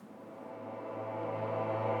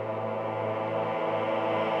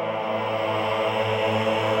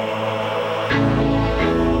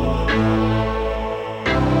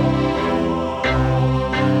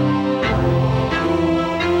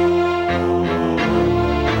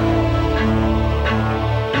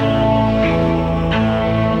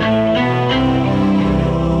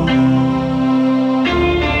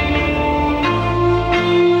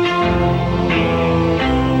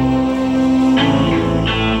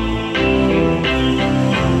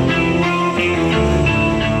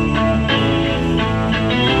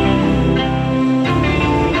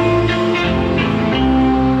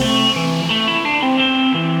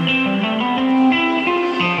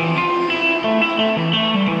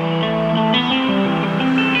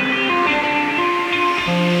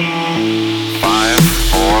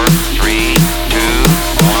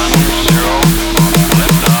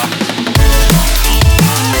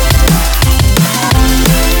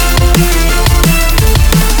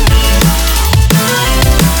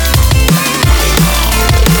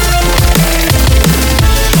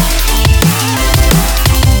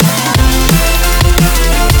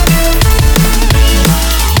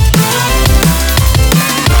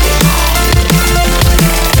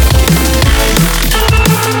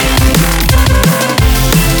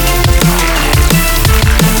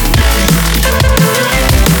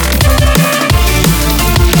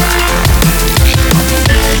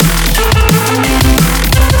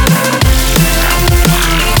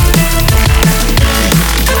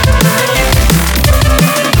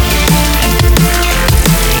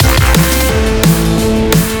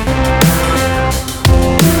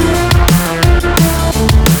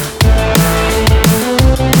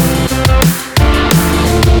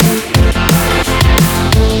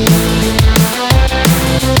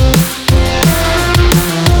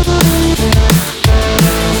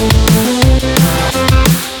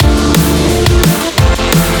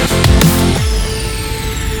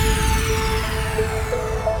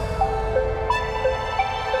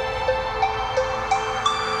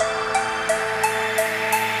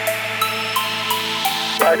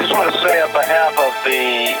want to say on behalf of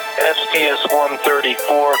the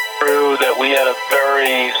STS-134 crew that we had a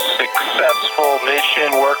very successful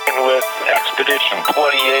mission working with Expedition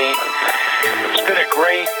 28. It's been a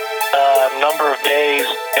great number of days.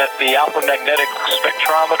 Got the alpha magnetic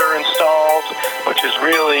spectrometer installed, which is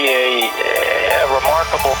really a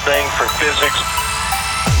remarkable thing for physics.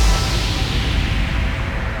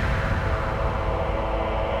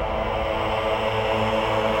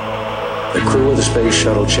 The crew of the Space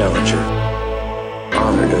Shuttle Challenger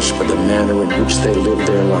honored us for the manner in which they lived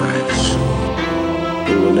their lives.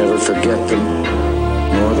 We will never forget them,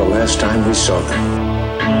 nor the last time we saw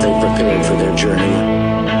them. They prepared for their journey,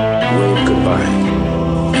 waved goodbye,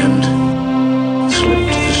 and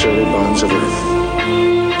slipped the surly bonds of Earth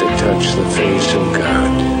to touch the face of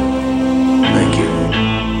God. Thank you.